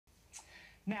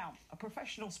Now, a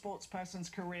professional sportsperson's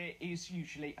career is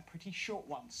usually a pretty short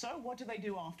one. So what do they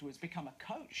do afterwards? Become a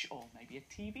coach or maybe a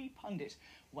TV pundit?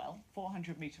 Well,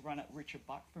 400-metre runner Richard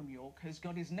Buck from York has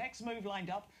got his next move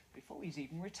lined up before he's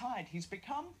even retired. He's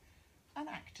become an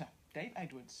actor. Dave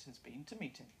Edwards has been to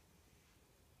meet him.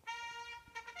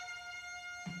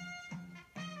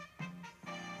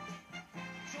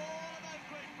 It's all about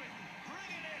Great Britain,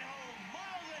 bringing it home,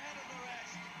 miles ahead of the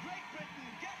rest. Great Britain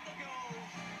get the gold.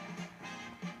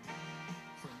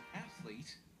 From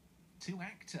athlete to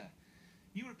actor,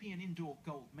 European indoor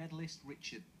gold medalist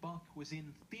Richard Buck was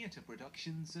in theatre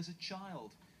productions as a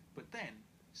child, but then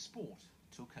sport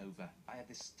took over. I had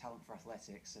this talent for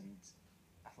athletics, and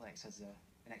athletics has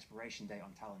an expiration date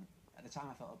on talent. At the time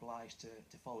I felt obliged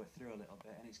to follow it through a little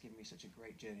bit, and it's given me such a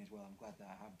great journey as well. I'm glad that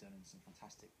I have done, and some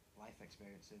fantastic life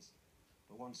experiences.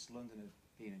 But once London had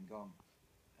been and gone,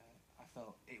 I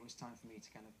felt it was time for me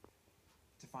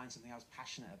to find something I was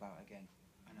passionate about again.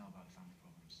 I know about the family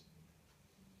problems.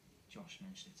 Josh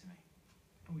mentioned it to me.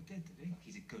 Oh, he did he? Look,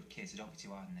 he's a good kid, so don't be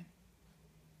too hard on him.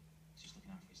 He's just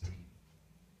looking out for his team.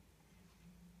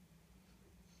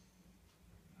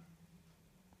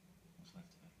 What's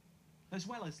left of it? As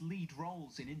well as lead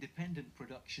roles in independent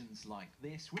productions like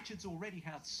this, Richard's already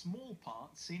had small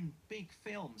parts in big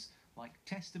films like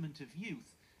Testament of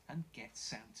Youth and Get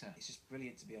Santa. It's just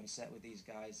brilliant to be on set with these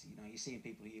guys. You know, you're seeing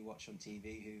people who you watch on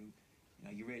TV who,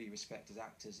 you really respect as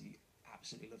actors. You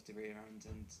absolutely love to be around,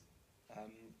 and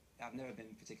I've never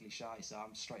been particularly shy, so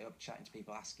I'm straight up chatting to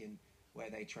people, asking where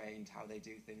they trained, how they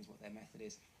do things, what their method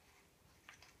is.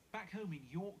 Back home in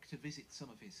York to visit some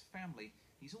of his family,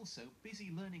 he's also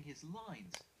busy learning his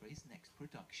lines for his next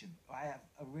production. I have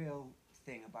a real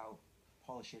thing about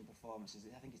polishing performances.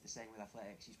 I think it's the same with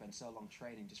athletics. You spend so long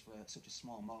training just for such a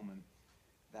small moment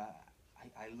that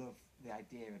I love the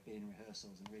idea of being in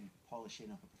rehearsals and really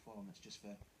polishing up a performance just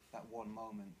for that one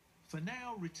moment. For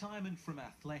now, retirement from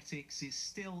athletics is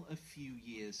still a few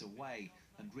years away,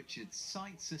 and Richard's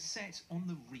sights are set on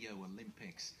the Rio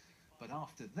Olympics. But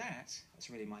after that, that's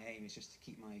really my aim, is just to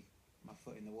keep my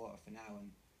foot in the water for now,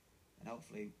 and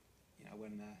hopefully,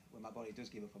 when my body does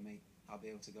give up on me, I'll be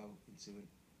able to go into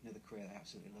another career that I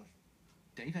absolutely love.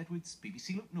 Dave Edwards,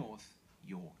 BBC Look North,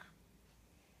 York.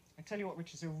 I tell you what,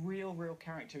 Richard's a real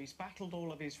character. He's battled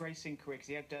all of his racing career because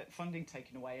he had funding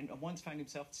taken away, and once found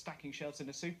himself stacking shelves in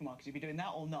a supermarket. He'd be doing that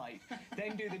all night,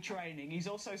 then do the training. He's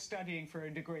also studying for a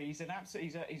degree. He's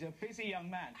he's a busy young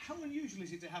man. How unusual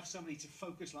is it to have somebody to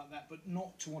focus like that, but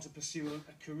not to want to pursue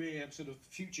a career, sort of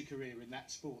future career in that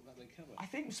sport that they cover? I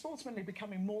think sportsmen are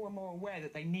becoming more and more aware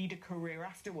that they need a career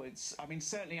afterwards. I mean,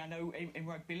 certainly I know in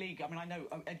rugby league, I know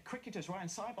cricketers, Ryan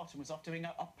Sidebottom was off doing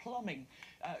a plumbing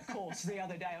course the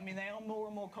other day. I mean, they are more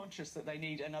and more conscious that they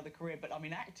need another career, but I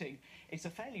mean, acting, it's a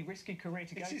fairly risky career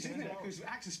to go to, isn't it? Because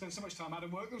actors spend so much time out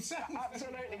of work themselves.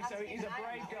 Absolutely, so he's a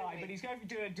brave guy, but he's going to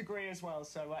do a degree as well,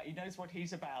 so he knows what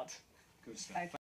he's about. Good stuff.